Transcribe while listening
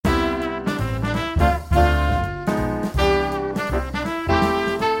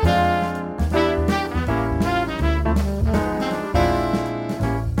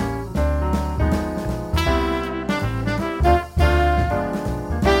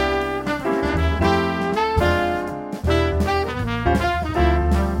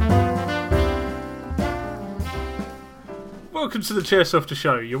welcome to the Chairsofter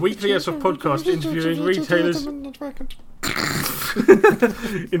Show, your weekly airsoft podcast interviewing retailers, and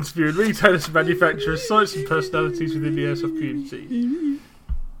manufacturers, sites and personalities within the airsoft community.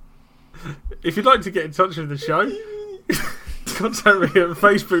 If you'd like to get in touch with the show, contact me at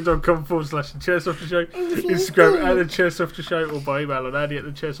facebook.com/thechairsofter show, Instagram at the Chairsofter Show, or by email on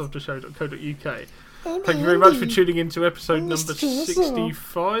andy@thechairsoftershow.co.uk. Thank you very much for tuning in to episode number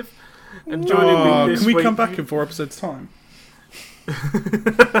 65. And joining me this can we week, come back in 4 episodes' time?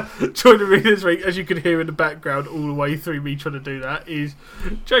 joining me this week, as you can hear in the background all the way through me trying to do that, is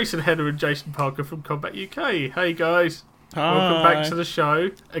Jason Henner and Jason Parker from Combat UK. Hey guys. Hi. Welcome back to the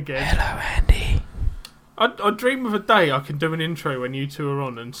show again. Hello, Andy. I dream of a day I can do an intro when you two are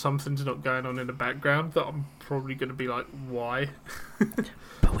on and something's not going on in the background that I'm probably going to be like, why?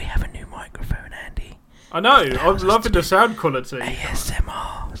 But we have a new microphone, Andy. I know, I'm loving the sound quality.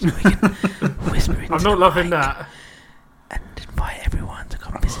 ASMR, so we can whisper into I'm not the loving mic that. And invite everyone to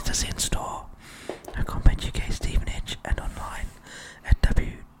come visit us in store at Combat UK Stevenage and online at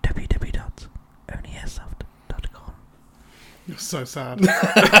www.onlyairsoft.com. You're so sad.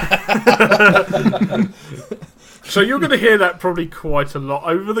 So you're going to hear that probably quite a lot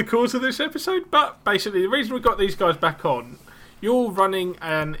over the course of this episode, but basically the reason we got these guys back on, you're running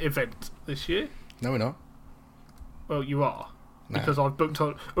an event this year. No, we're not. Well, you are. No. Because I've booked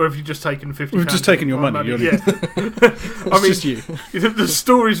on, or have you just taken 50? We've just taken your money. Yeah. It's just you. The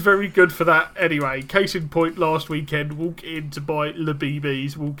story's very good for that anyway. Case in point, last weekend, walk in to buy Le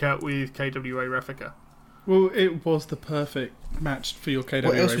BBs, walk out with KWA Raffica. Well, it was the perfect match for your KWA.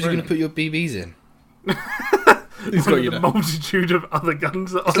 What else was you going to put your BBs in? He's got you the now. multitude of other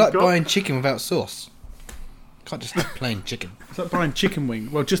guns that It's I've like got. buying chicken without sauce. Can't just have plain chicken. It's like buying chicken wing.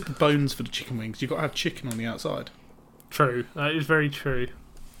 Well, just the bones for the chicken wings. You've got to have chicken on the outside. True, that is very true.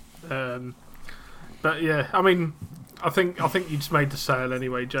 But yeah, I mean, I think you just made the sale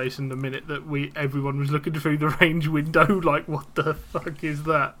anyway, Jason. The minute that everyone was looking through the range window, like, what the fuck is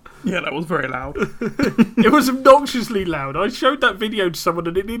that? Yeah, that was very loud. It was obnoxiously loud. I showed that video to someone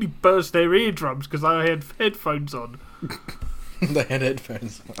and it nearly burst their eardrums because I had headphones on. They had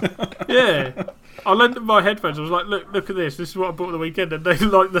headphones. Yeah, I lent them my headphones. I was like, look at this. This is what I bought on the weekend, and they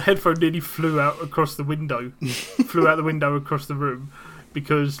like the headphone nearly flew out across the window, across the room,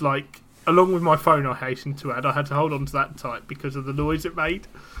 because like along with my phone, I hasten to add, I had to hold on to that tight because of the noise it made.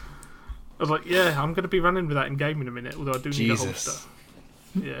 I was like, yeah, I'm going to be running with that in game in a minute, although I do need a holster.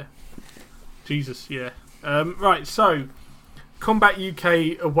 Yeah, Jesus, yeah. Right, so Combat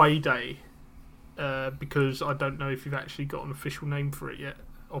UK away day. Because I don't know if you've actually got an official name for it yet.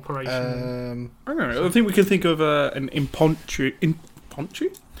 Operation. I don't know. I think we can think of an impromptu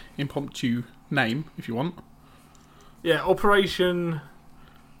name if you want. Yeah, Operation.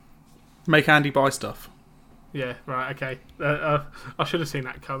 Make Andy buy stuff. Yeah, right. Okay. I should have seen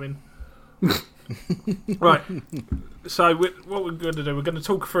that coming. Right. So what we're going to do, we're going to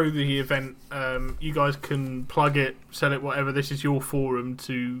talk through the event. You guys can plug it, sell it, whatever. This is your forum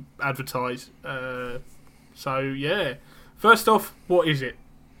to advertise. So yeah. First off, what is it?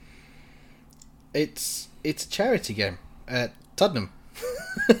 It's a charity game at Tuddenham.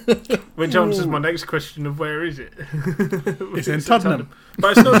 Which answers my next question of where is it? It's in Tuddenham.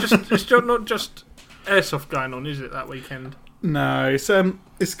 But it's not just airsoft going on, is it, that weekend? No, it's going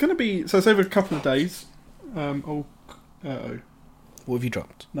to be. So it's over a couple of days. What have you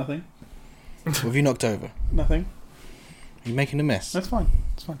dropped? Nothing. What have you knocked over? Nothing. Are you making a mess? That's fine.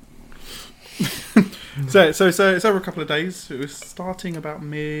 It's fine. so it's over a couple of days. It was starting about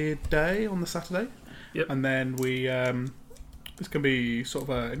midday on the Saturday. Yep. And then we it's going to be sort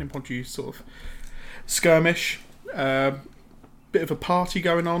of an impromptu sort of skirmish. Bit of a party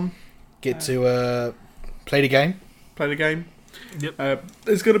going on. Get to play the game. Play the game. Yep.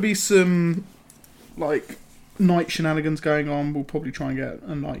 There's going to be some like night shenanigans going on. We'll probably try and get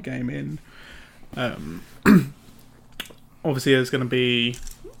a night game in. Obviously, there's going to be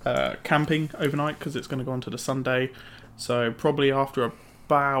camping overnight because it's going to go on to the Sunday. So probably after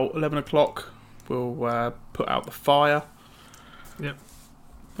about 11 o'clock, we'll put out the fire. Yep.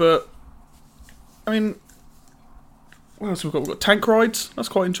 But I mean, what else have we got? We've got tank rides. That's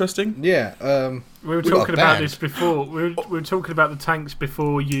quite interesting. Yeah. We were talking about this before. We were talking about the tanks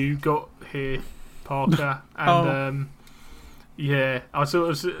before you got here, Parker. And yeah, I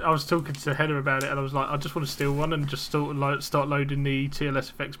was talking to Heather about it, and I was like, I just want to steal one and just start loading the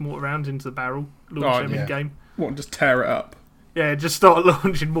TLS FX mortar rounds into the barrel, launch them in game. What? And just tear it up. Yeah, just start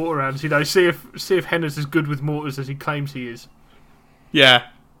launching mortar rounds. You know, see if Henner's as good with mortars as he claims he is. Yeah.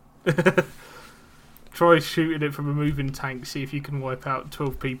 Try shooting it from a moving tank. See if you can wipe out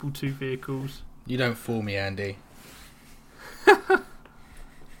 12 people, 2 vehicles. You don't fool me, Andy.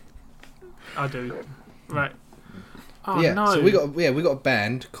 I do. Right. Oh yeah, no. so we got a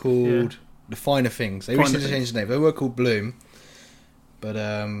band called The Finer Things. They Finer recently Things. changed the name. They were called Bloom, but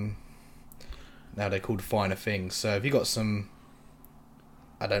now they're called Finer Things. So if you got some,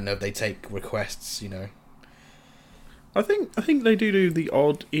 I don't know if they take requests, you know. I think they do the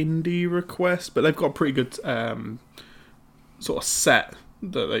odd indie request, but they've got a pretty good sort of set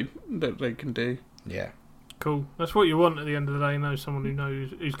that they can do. Yeah. Cool. That's what you want at the end of the day. Know someone who knows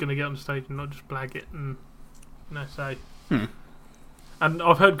who's going to get on stage and not just blag it and say. And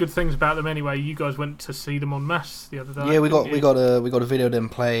I've heard good things about them anyway. You guys went to see them en masse the other day. Yeah, we got didn't you? we got a video of them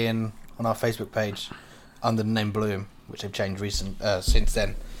playing on our Facebook page under the name Bloom, which they've changed since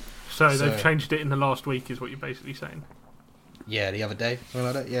then. So they've changed it in the last week, is what you're basically saying. Yeah, the other day, something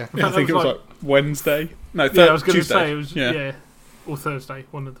like that. Yeah. Yeah, I think it was like Wednesday. No, Yeah, I was going to Tuesday. say it was Yeah. or Thursday,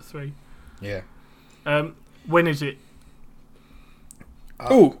 one of the three. Yeah. When is it?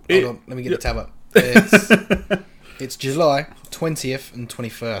 Oh, hold on, let me get the tab up. It's July 20th and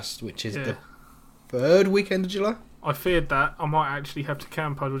 21st, which is the third weekend of July. I feared that I might actually have to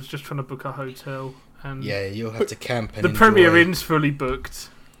camp. I was just trying to book a hotel, and Yeah, you'll have to camp and the enjoy. Premier Inn's fully booked.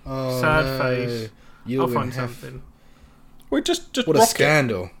 Oh, Sad no. face. You'll I'll find have... something. Well, just What a rock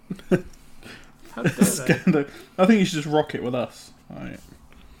scandal. How dare they? it. I think you should just rock it with us. Right.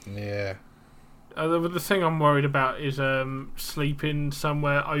 Yeah. The thing I'm worried about is sleeping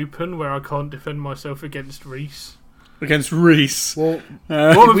somewhere open where I can't defend myself against Reese. Against Reese. Well,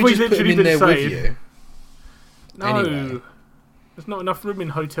 What have we we just put him literally in been there saying? with you. No, Anyway. there's not enough room in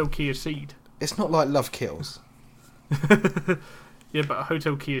Hotel Kia Seed. It's not like Love Kills. Yeah, but a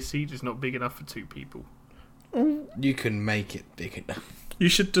Hotel Kia Seed is not big enough for two people. You can make it big enough. You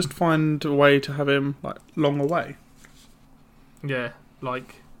should just find a way to have him like long away. Yeah,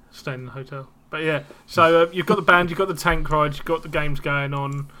 like staying in a hotel. But yeah, so you've got the band, you've got the tank ride, you've got the games going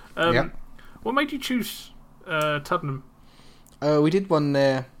on. Yep. What made you choose Tuddenham? We did one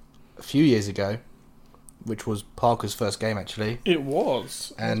there a few years ago, which was Parker's first game actually, It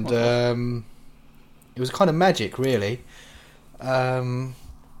was. and it was kind of magic, really.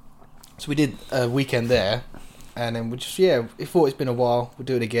 So we did a weekend there, and then we thought it's been a while. We'll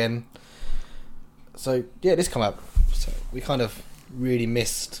do it again. So yeah, this come up. So we kind of really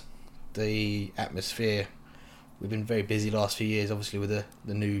missed the atmosphere. We've been very busy last few years, obviously with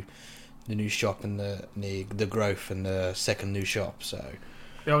the new shop and the growth and the second new shop. So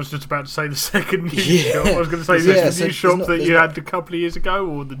Yeah, I was just about to say the second new Yeah. shop. I was going to say Yeah, this so new there's shop not- that there's you not- had a couple of years ago,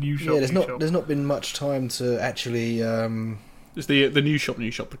 or the new shop. yeah, new shop? there's not been much time to actually It's the new shop,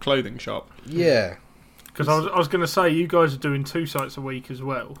 the clothing shop. yeah. Because I was going to say you guys are doing 2 sites a week as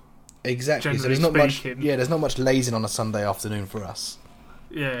well. Exactly. So Generally there's not speaking. much. Yeah, there's not much lazing on a Sunday afternoon for us.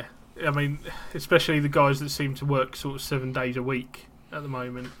 Yeah, I mean, especially the guys that seem to work sort of 7 days a week at the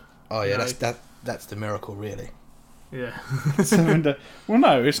moment. Oh yeah, No. that's the miracle, really. Yeah, Well,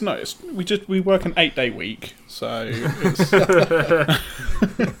 no, it's not. We work an 8-day week, so it's,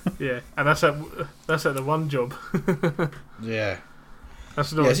 yeah, and that's at the one job. Yeah.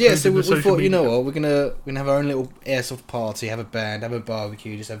 That's not. Yeah. So including we the social thought, you know media. what, we're gonna have our own little airsoft party, have a band, have a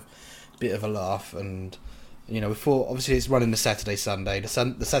barbecue, just have a bit of a laugh, and we thought obviously it's running the Saturday, Sunday. The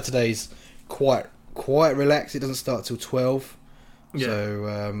Saturday's quite relaxed. It doesn't start till 12. Yeah.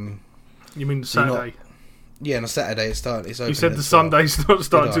 So You mean the so you're not- Saturday? yeah, on a Saturday it's open. You said at the 12. Sunday's not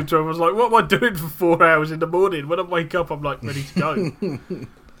starting Did till 12. I was like, what am I doing for 4 hours in the morning? When I wake up, I'm like ready to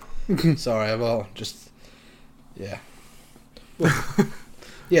go. Sorry, well, just yeah.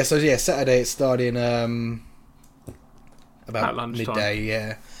 Yeah, so Saturday it's starting At about lunchtime. midday,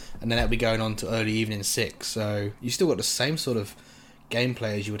 yeah, and then that'll be going on to early evening 6. So you still got the same sort of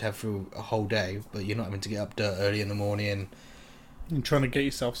gameplay as you would have through a whole day, but you're not having to get up dirt early in the morning. you're trying to get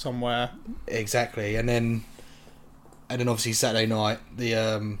yourself somewhere. Exactly, and then obviously Saturday night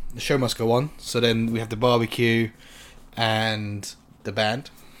the show must go on. So then we have the barbecue and the band,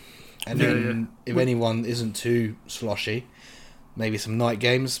 and Yeah, then if anyone isn't too sloshy, maybe some night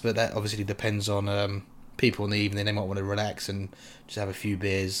games. But that obviously depends on people in the evening. They might want to relax and just have a few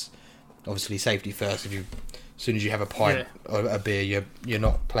beers. Obviously, safety first. As soon as you have a pint or a beer, you're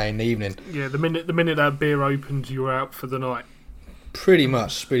not playing in the evening. Yeah, the minute that beer opens, you're out for the night. Pretty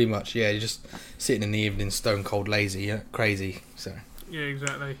much. Yeah, you're just sitting in the evening, stone cold lazy, crazy. So Yeah,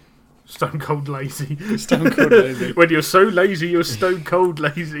 exactly. Stone cold lazy. Stone cold lazy. When you're so lazy, you're stone cold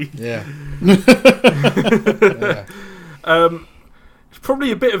lazy. yeah. Yeah. It's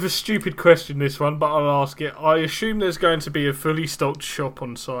probably a bit of a stupid question, this one, but I'll ask it. I assume there's going to be a fully stocked shop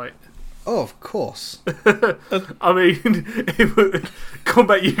on site. Oh, of course. I mean,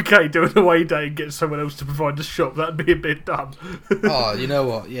 Combat UK do an away day and get someone else to provide the shop, that'd be a bit dumb. Oh, you know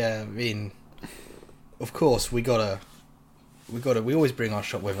what? Yeah, I mean, of course we always bring our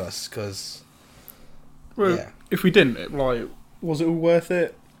shop with us because. Well, Yeah. if we didn't, like, was it all worth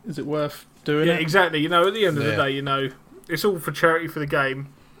it? Is it worth doing Yeah, it? exactly. You know, at the end of the Yeah. day, you know, it's all for charity for the game.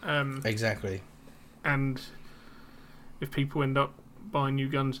 Exactly. And if people end up buying new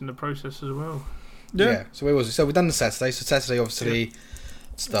guns in the process as well. Yeah. So where was it? So we've done the Saturday. So Saturday obviously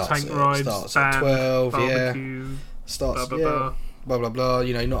starts Tank rides, starts band, at 12. Yeah. barbecue, Starts. blah, blah, yeah. blah. Blah blah blah.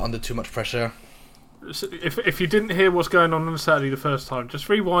 You know, you're not under too much pressure. So if you didn't hear what's going on Saturday the first time, just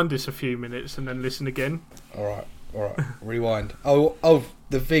rewind this a few minutes and then listen again. All right. Rewind. Oh,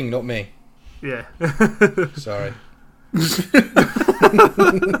 the thing, not me. Yeah. Sorry.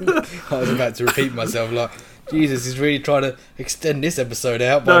 I was about to repeat myself. Like, Jesus, he's really trying to extend this episode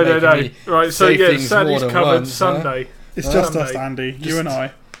out. By No. making me Right, so say yeah, things more Saturday's than covered. once, huh? Sunday. It's just Sunday. us, Andy. Just- You and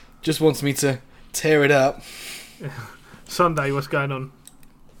I. Just wants me to tear it up. Sunday, what's going on?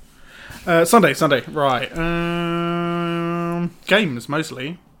 Sunday. Right. Games,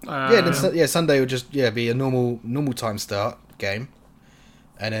 mostly. Sunday will just be a normal time start game,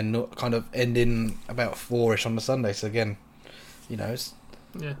 and then kind of ending about 4ish on the Sunday. So again, you know, it's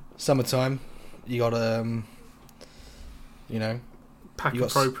Yeah. summertime. You got Pack You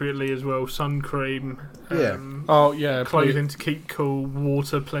got appropriately as well. Sun cream. Yeah. Oh, yeah. Clothing to keep cool.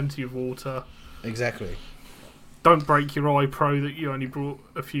 Water, plenty of water. exactly. Don't break your iPro that you only brought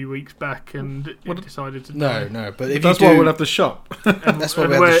a few weeks back and it decided to die. No. But if That's you why do, we'll have the shop. that's why and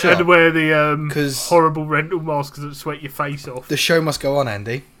we have wear, the shop. and wear the 'Cause horrible rental masks that sweat your face off. The show must go on,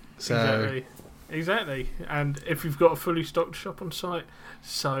 Andy. So Exactly. And if you've got a fully stocked shop on site,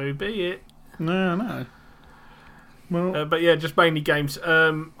 so be it. No. Well, But yeah, just mainly games.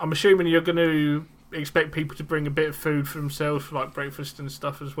 I'm assuming you're going to expect people to bring a bit of food for themselves, for like breakfast and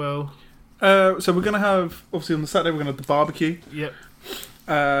stuff as well. so we're going to have, obviously on the Saturday, we're going to have the barbecue. Yep.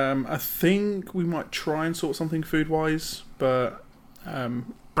 I think we might try and sort something food-wise, but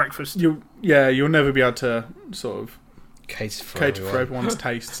Breakfast. you'll never be able to sort of cater for cater for everyone. everyone's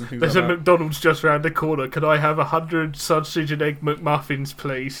tastes and things There's like a that. McDonald's just round the corner. Can I have 100 sausage and egg McMuffins,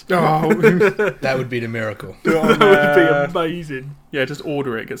 please? Oh, That would be the miracle. do it on, That would be amazing. yeah, just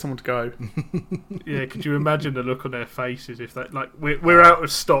order it, get someone to go. Yeah, could you imagine the look on their faces if that, like, we're out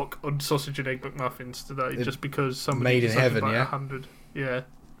of stock on sausage and egg McMuffins today It- just because somebody made in decided to heaven, buy yeah? 100. Yeah.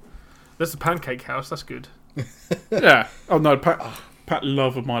 There's the Pancake House. That's good. Yeah. Oh no, Pat,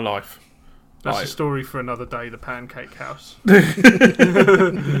 love of my life. That's Right. a story for another day. The Pancake House. Long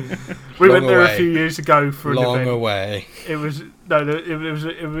We went there a away. few years ago for an Long event. away. It was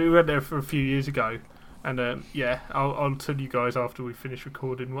we went there for a few years ago, and I'll tell you guys after we finish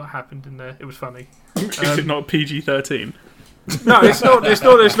recording what happened in there. It was funny. Is it not PG-13? No, it's not. It's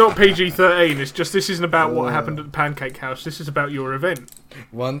not PG-13. It's just this isn't about what happened at the Pancake House. This is about your event.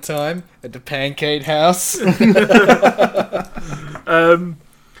 One time at the Pancake House.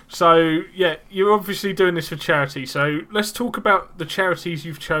 So yeah, you're obviously doing this for charity. So let's talk about the charities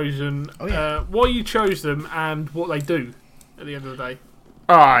you've chosen. Oh, yeah. Why you chose them and what they do at the end of the day.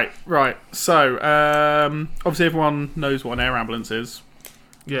 Alright, right. So, obviously everyone knows what an air ambulance is.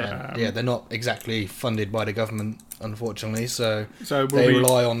 Yeah. Yeah, they're not exactly funded by the government, unfortunately, so So they we'll be,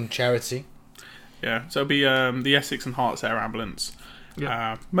 rely on charity. yeah, so it'll be the Essex and Herts air ambulance.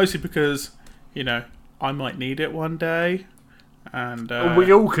 Yeah. Mostly because, I might need it one day. And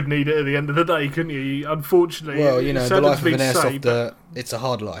We all could need it at the end of the day, couldn't you? Unfortunately. Well, it the sounded life to of be an safe, airsoft, it's a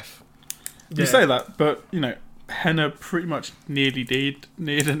hard life. you say that, but, Henna pretty much nearly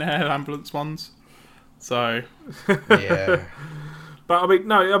need an air ambulance once. So, Yeah. But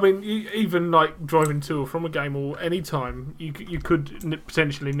even like driving to or from a game or any time, you could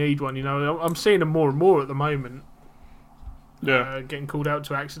potentially need one. I'm seeing them more and more at the moment. yeah. Getting called out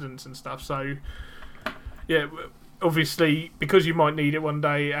to accidents and stuff. So, yeah, obviously because you might need it one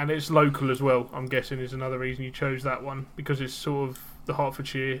day and it's local as well. I'm guessing is another reason you chose that one because it's sort of the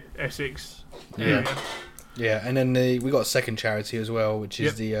Hertfordshire, Essex area. Yeah, and then we got a second charity as well, which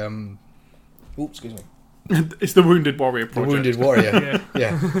is the excuse me, It's the Wounded Warrior the Project. Wounded Warrior. Yeah.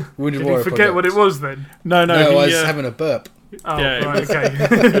 Yeah, Wounded Did Warrior. you forget Project. what it was then? No, No, I was he, having a burp. Oh, Yeah, right, it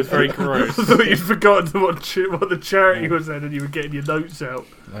okay. it was very gross. I thought you'd forgotten what the charity was then and you were getting your notes out.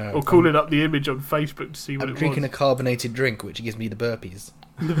 Or calling up the image on Facebook to see what I'm it drinking was. a carbonated drink, which gives me the burpees.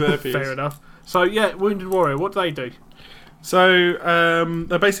 The burpees. Fair enough. So, yeah, Wounded Warrior, what do they do? So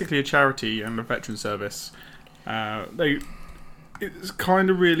they're basically a charity and a veteran service. It's kind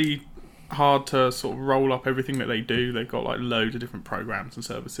of really hard to sort of roll up everything that they do. They've got like loads of different programs and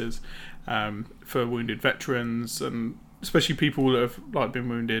services for wounded veterans, and especially people that have like been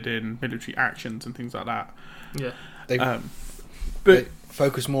wounded in military actions and things like that. Yeah. They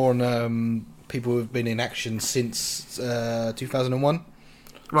focus more on people who've been in action since 2001.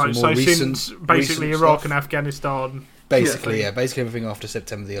 Right, more so since basically recent Iraq stuff. and Afghanistan. Basically, yeah. Basically everything after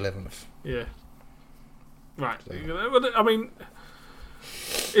September the 11th. Yeah. Right. So. Well, I mean,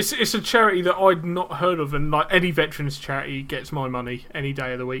 it's a charity that I'd not heard of, and like any veterans charity gets my money any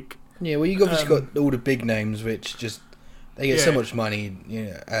day of the week. Yeah, well, you've obviously got all the big names, which just they get so Yeah. much money,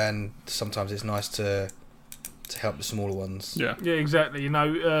 and sometimes it's nice to help the smaller ones. Yeah. Yeah, exactly. You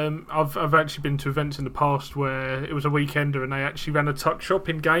know, I've actually been to events in the past where it was a weekender and they actually ran a tuck shop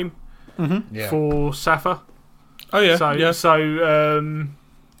in game Yeah. for SAFA. Oh yeah. So, yeah.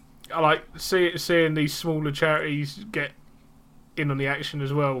 I like seeing these smaller charities get in on the action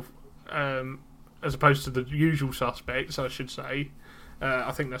as well, as opposed to the usual suspects, I should say.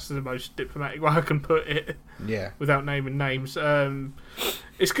 I think that's the most diplomatic way I can put it, Yeah. without naming names.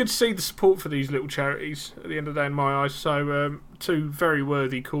 It's good to see the support for these little charities at the end of the day in my eyes. So, two very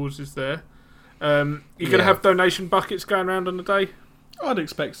worthy causes there. You're going to Yeah. have donation buckets going around on the day? I'd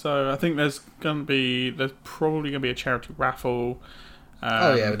expect so. I think there's probably going to be a charity raffle.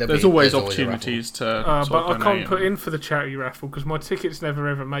 There's always opportunities to. But sort of I can't donate put and- in for the charity raffle because my tickets never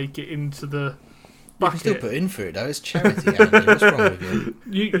ever make it into the You can bucket. still put in for it though. It's charity. Andy. What's wrong with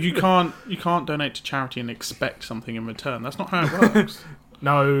you? You can't donate to charity and expect something in return. That's not how it works.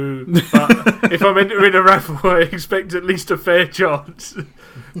 No, but if I'm entering a raffle, I expect at least a fair chance.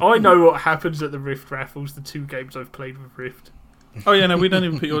 I know what happens at the Rift raffles, the 2 games I've played with Rift. Oh yeah, no, we don't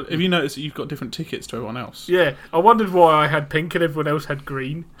even put your. Have you noticed that you've got different tickets to everyone else? Yeah, I wondered why I had pink and everyone else had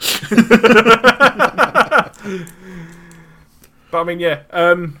green. But I mean, yeah.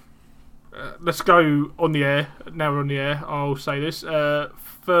 Let's go on the air. Now we're on the air. I'll say this.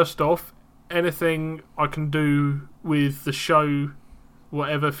 First off, anything I can do with the show,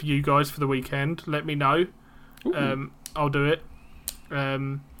 whatever for you guys for the weekend, let me know. I'll do it.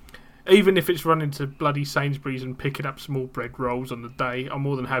 Even if it's running to bloody Sainsbury's and picking up small bread rolls on the day, I'm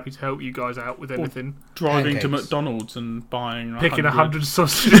more than happy to help you guys out with anything. Driving to Pancakes. McDonald's and buying Picking 100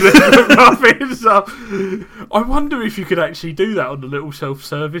 sausages and muffins up. I wonder if you could actually do that on the little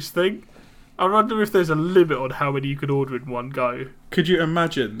self-service thing. I wonder if there's a limit on how many you could order in one go. Could you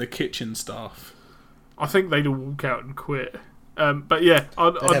imagine the kitchen staff? I think they'd all walk out and quit. But yeah,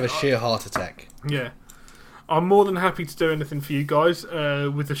 They'd have a sheer heart attack. yeah. I'm more than happy to do anything for you guys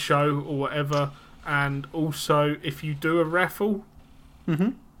with the show or whatever. And also, if you do a raffle,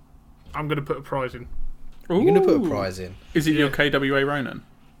 I'm going to put a prize in. You're going to put a prize in. Is it Yeah. your KWA Ronin?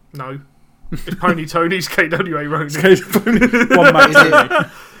 No. It's Pony Tony's KWA Ronin. One match Is it, only.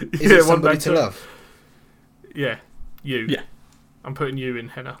 is Yeah, it one somebody back to to- love? Yeah, you. Yeah. I'm putting you in,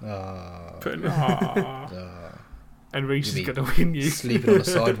 Henna. Putting- Ah. And Reese is You'll going be to win you. Sleeping on the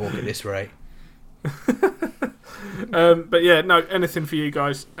sidewalk at this rate. But yeah, no, anything for you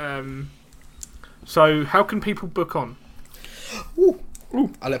guys. So, how can people book on?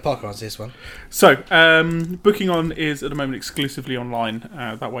 I'll let Parker answer this one. So, booking on is at the moment exclusively online.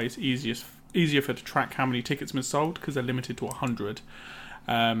 That way, it's easier for to track how many tickets have been sold because they're limited to 100.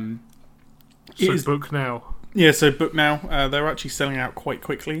 So, book now. Yeah, so book now. They're actually selling out quite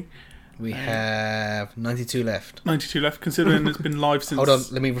quickly. We have 92 left. 92 left, considering it's been live since. Hold on,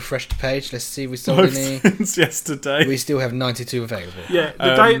 let me refresh the page. Let's see if we sold live any. since yesterday. We still have 92 available. Yeah,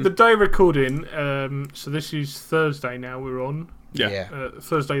 the day recording. So this is Thursday now. We're on Yeah.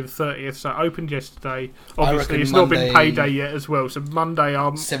 Thursday the 30th. So opened yesterday. I Obviously, reckon it's not been Monday- payday yet as well. So Monday,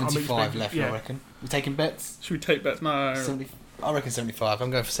 I'm 75 expecting- left, Yeah. I reckon. We taking bets? Should we take bets? No. 70, I reckon 75. I'm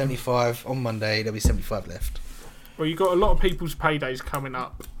going for 75 on Monday. There'll be 75 left. Well, you've got a lot of people's paydays coming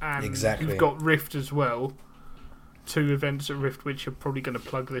up, and Exactly. you've got Rift as well. 2 events at Rift, which you're probably going to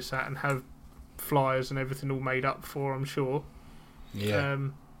plug this at and have flyers and everything all made up for, I'm sure. Yeah.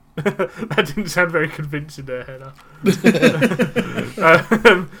 That didn't sound very convincing there, Heather.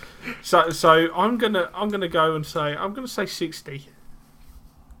 So I'm gonna go and say 60.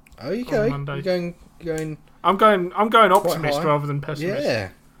 Oh, you on go. Monday. You're going. I'm going optimist high. rather than pessimist. Yeah.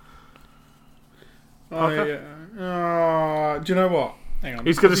 Oh, yeah. Do you know what? Hang on.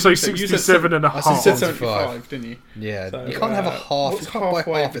 He's going to What say did you say? 67 and a I half. You said 75. 75, didn't you? Yeah. So, you can't have a half. What's You can't buy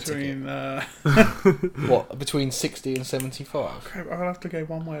halfway half a between? ticket. What? Between 60 and 75. I'll have to go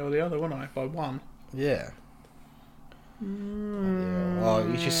one way or the other, won't I? By one. Yeah. Oh,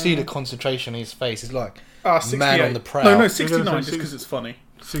 you should see the concentration in his face. It's like 68. man on the prowl. No, You're 69 gonna just say because it's funny.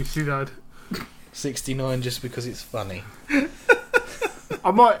 69. 69 just because it's funny.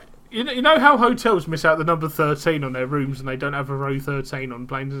 I might. You know how hotels miss out the number 13 on their rooms and they don't have a row 13 on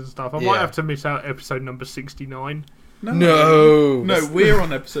planes and stuff? I might have to miss out episode number 69. No, we're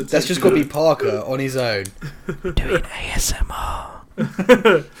on episode. That's just got to be Parker on his own. Doing ASMR.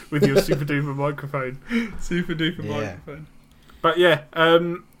 With your super duper microphone. Super duper microphone. But yeah,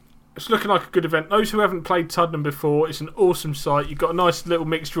 it's looking like a good event. Those who haven't played Tuddenham before, it's an awesome site. You've got a nice little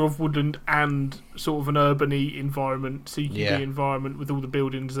mixture of woodland and sort of an urban-y environment, CQB environment with all the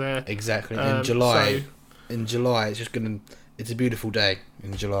buildings there. Exactly. In July, it's a beautiful day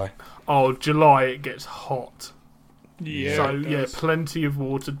in July. Oh, July, it gets hot. Yeah. So plenty of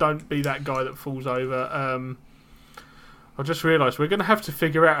water. Don't be that guy that falls over. I just realised we're going to have to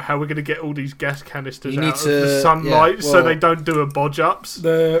figure out how we're going to get all these gas canisters out of the sunlight so they don't do a bodge ups.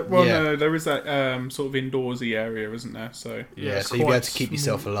 No, there is that sort of indoorsy area, isn't there? So so you have to keep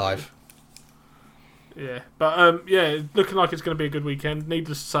yourself alive. Yeah, but looking like it's going to be a good weekend.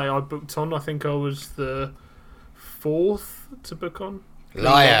 Needless to say, I booked on. I think I was the 4th to book on.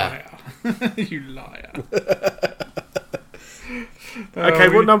 Liar. You liar. Okay,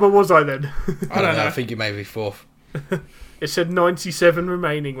 what number was I then? I don't know. I think you may be 4th. It said 97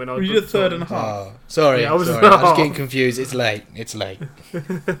 remaining when I booked on. You did 3rd and a half. Oh, sorry. Yeah, I was getting confused. It's late. It's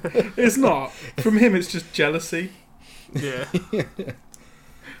not. From him, it's just jealousy. Yeah.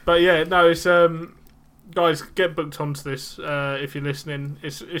 But yeah, no, it's guys, get booked onto this if you're listening.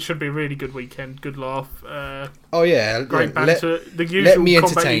 It should be a really good weekend. Good laugh. Great banter. The usual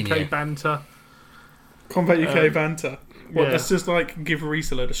Combat UK banter. Combat UK banter. Well, let's just give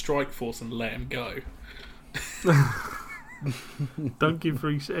Reese a load of Strike Force and let him go. Don't give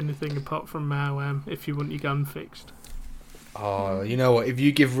Reese anything apart from Mawam if you want your gun fixed. Oh, you know what? If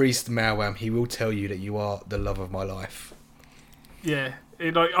you give Reese the Mawam, he will tell you that you are the love of my life. Yeah,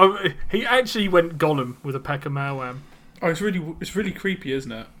 he actually went Gollum with a pack of Mawam. Oh, it's really creepy,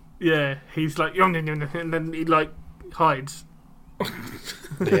 isn't it? Yeah, he's like, and then he hides.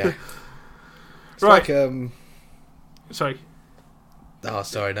 Yeah. It's right. Sorry. Oh,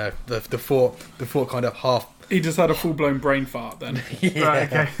 sorry, no. The fort kind of half. He just had a full-blown brain fart then. Yeah.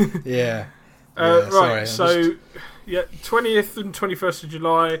 Right, okay. Yeah. Right, so 20th and 21st of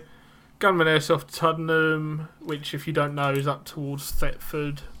July, Gunman Airsoft Tuddenham, which, if you don't know, is up towards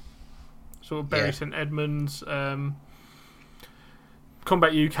Thetford, sort of Bury St Edmunds.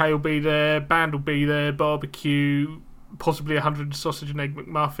 Combat UK will be there, band will be there, barbecue, possibly 100 sausage and egg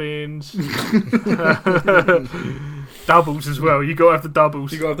McMuffins. Doubles as well. You got to have the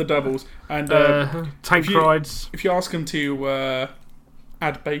doubles. And tank rides. If you ask them to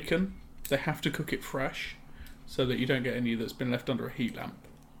add bacon, they have to cook it fresh, so that you don't get any that's been left under a heat lamp.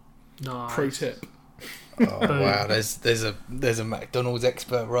 Nice. Pro tip. Oh wow! There's a McDonald's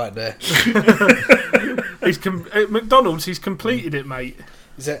expert right there. At McDonald's, he's completed it, mate.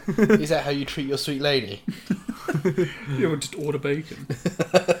 Is that how you treat your sweet lady? You would just order bacon.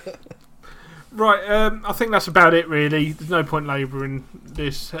 Right, I think that's about it, really. There's no point labouring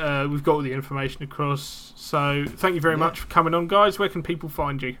this. We've got all the information across. So, thank you very much for coming on, guys. Where can people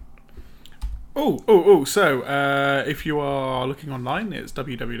find you? So, if you are looking online, it's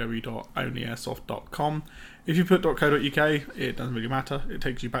www.onlyairsoft.com. If you put .co.uk, it doesn't really matter. It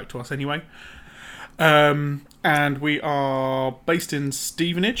takes you back to us anyway. And we are based in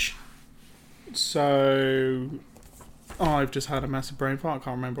Stevenage. So, I've just had a massive brain fart. I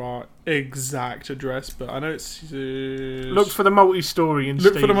can't remember our exact address, but I know it's... Look for the multi-story in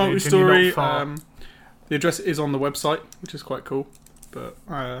Stevenage. Look for the multi-story. The address is on the website, which is quite cool. But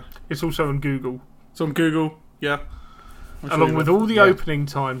it's also on Google. It's on Google, yeah. Along with all the opening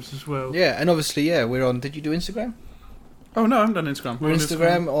times as well. Yeah, and obviously, we're on... Did you do Instagram? Oh, no, I haven't done Instagram. We're on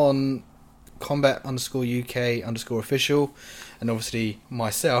Instagram on combat_UK_official. And obviously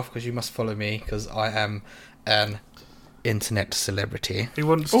myself, because you must follow me, because I am an internet celebrity. He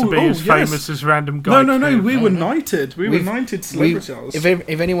wants to be as famous as Random Guy. No, we were knighted. We were knighted celebrities.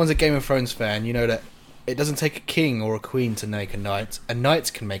 If anyone's a Game of Thrones fan, you know that it doesn't take a king or a queen to make a knight. A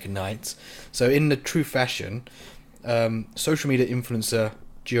knight can make a knight. So in the true fashion, social media influencer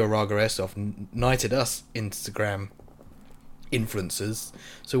Gio Raga Airsoft knighted us Instagram influencers.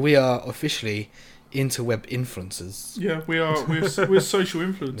 So we are officially interweb influencers. Yeah, we are. We're social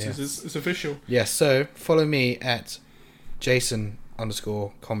influencers. Yes. It's official. Yeah, so follow me at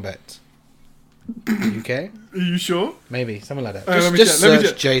Jason_Combat UK. Are you sure? Maybe something like that. Just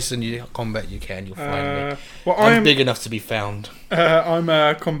search Jason Combat UK and you'll find me. Well, I'm big enough to be found. I'm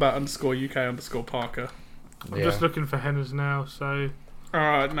Combat_UK_Parker. I'm just looking for Hennas now. So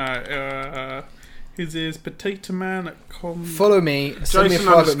no. His is Potato Man at Follow me. Send me a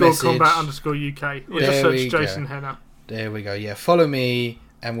private message. Jason_Combat_UK. Or just search Jason Henna. There we go. Yeah, follow me.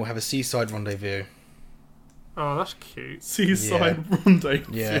 and we'll have a seaside rendezvous. Oh, that's cute. Seaside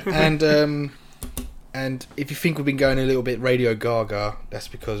rendezvous. Yeah, and if you think we've been going a little bit Radio Gaga, that's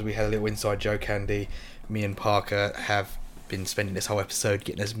because we had a little inside joke, Andy. Me and Parker have been spending this whole episode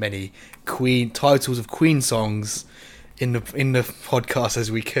getting as many Queen titles of Queen songs in the podcast as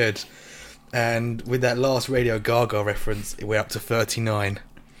we could, and with that last Radio Gaga reference, it went up to 39.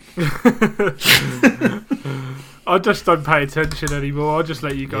 I just don't pay attention anymore. I'll just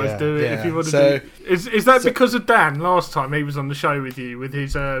let you guys do it if you want to do. Is that because of Dan? Last time he was on the show with you with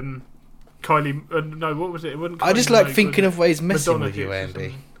his Kylie. No, what was it? It wasn't Kylie I just like Minogue, thinking was of ways messing Madonna with you, hits or Andy.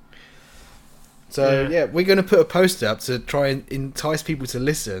 something. So Yeah. we're going to put a poster up to try and entice people to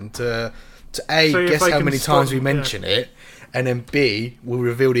listen to A, See if guess they how can many spot times we them, yeah. mention it, and then B, we'll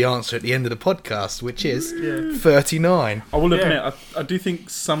reveal the answer at the end of the podcast, which is Yeah. 39. I will Yeah. admit, I do think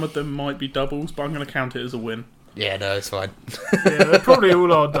some of them might be doubles, but I'm going to count it as a win. Yeah, no, it's fine. Yeah, they probably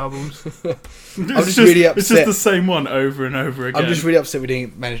all are doubles. It's just really It's just upset. the same one over and over again. I'm just really upset we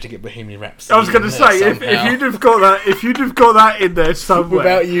didn't manage to get Bohemian Rhapsody. I was going to in there say if somehow. you'd have got that in there somewhere,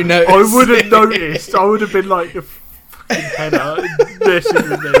 Without you noticing. I would have noticed. I would have been like a fucking header messing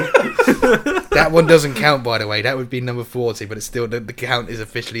with me. That one doesn't count, by the way. That would be number 40, but it's still the count is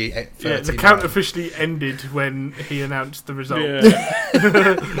officially at 39. Yeah, the count officially ended when he announced the result. Yeah.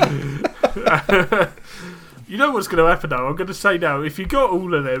 You know what's going to happen though? I'm going to say now, if you got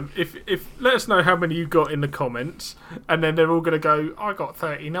all of them, if let us know how many you got in the comments, and then they're all going to go, I got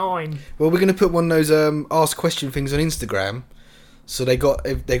 39. Well, we're going to put one of those ask question things on Instagram. So they got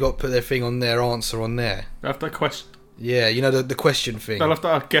to put their thing on their answer on there. They'll have to question. Yeah, you know the question thing. They'll have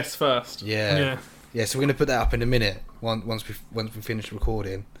to guess first. Yeah. So we're going to put that up in a minute once we finish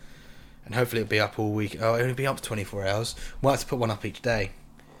recording, and hopefully it'll be up all week. Oh, it'll be up for 24 hours. We'll have to put one up each day.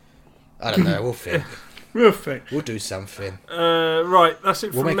 I don't know. We'll think. Real thing. We'll do something. Right, that's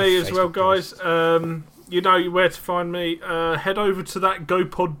it We'll from make me a as well, Facebook guys. post. You know where to find me. Head over to that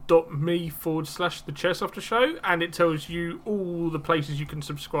gopod.me/the Chess After Show, and it tells you all the places you can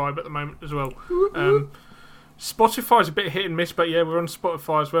subscribe at the moment as well. Spotify's a bit hit and miss, but yeah, we're on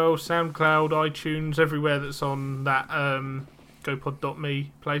Spotify as well, SoundCloud, iTunes, everywhere that's on that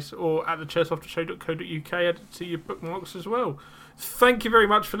gopod.me place, or at thechessaftershow.co.uk. Add it to your bookmarks as well. Thank you very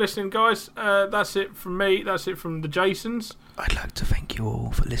much for listening, guys. That's it from me. That's it from the Jasons. I'd like to thank you all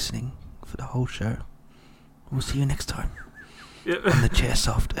for listening for the whole show. We'll see you next time Yeah. on the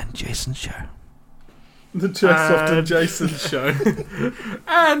Chairsoft and Jason show. The Chess Off and Jason show.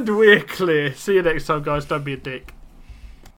 And we're clear. See you next time, guys. Don't be a dick.